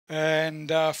And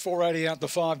 4.80 out the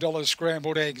 $5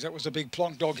 scrambled eggs. That was a big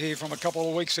plonk dog here from a couple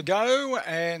of weeks ago.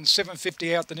 And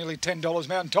 $7.50 out the nearly $10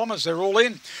 Mountain Thomas. They're all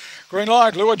in. Green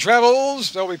light, Lure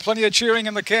travels. There'll be plenty of cheering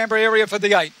in the Canberra area for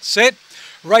the 8. Set.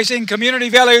 Racing Community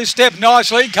Values step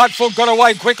nicely. Cutfoot got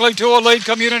away quickly to a lead.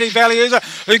 Community Values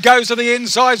who goes to the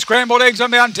inside. Scrambled eggs on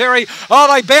Mount Terry.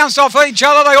 Oh, they bounce off each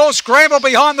other. They all scramble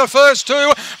behind the first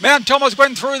two. Mount Thomas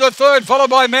went through the third, followed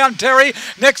by Mount Terry.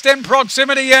 Next in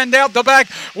proximity and out the back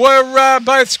were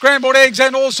both Scrambled Eggs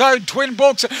and also Twin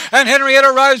Books and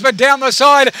Henrietta Rose, but down the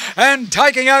side and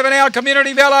taking over now.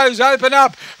 Community Values open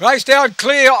up. Raced out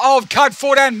clear of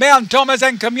Cutfoot and Mount Thomas,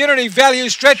 and Community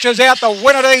Values stretches out to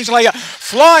win it easily.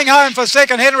 Flying home for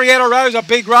second, Henrietta Rose, a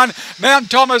big run. Mount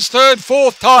Thomas third,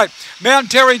 fourth tight. Mount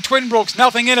Terry, Twin Brooks,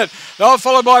 nothing in it. They're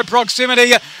followed by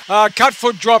Proximity.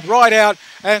 Cutfoot dropped right out,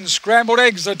 and Scrambled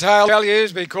Eggs the tail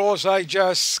values because they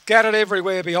just scattered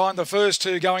everywhere behind the first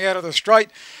two going out of the straight.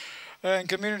 And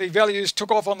Community Values took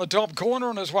off on the top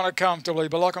corner and has won it comfortably.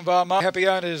 Balockenvar happy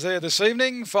owners there this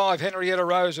evening. 5 Henrietta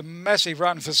Rose, a massive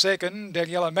run for second.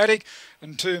 Daniela Matic.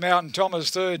 And 2 Mountain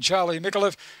Thomas third. Charlie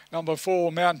Micallef. Number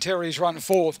 4 Mount Terry's run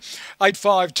fourth.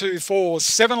 8.524.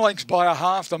 7 lengths by a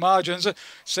half. The margins.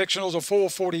 Sectionals are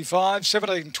 4.45.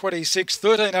 17.26.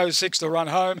 13.06 the run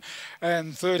home.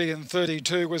 And 30 and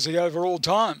 32 was the overall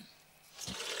time.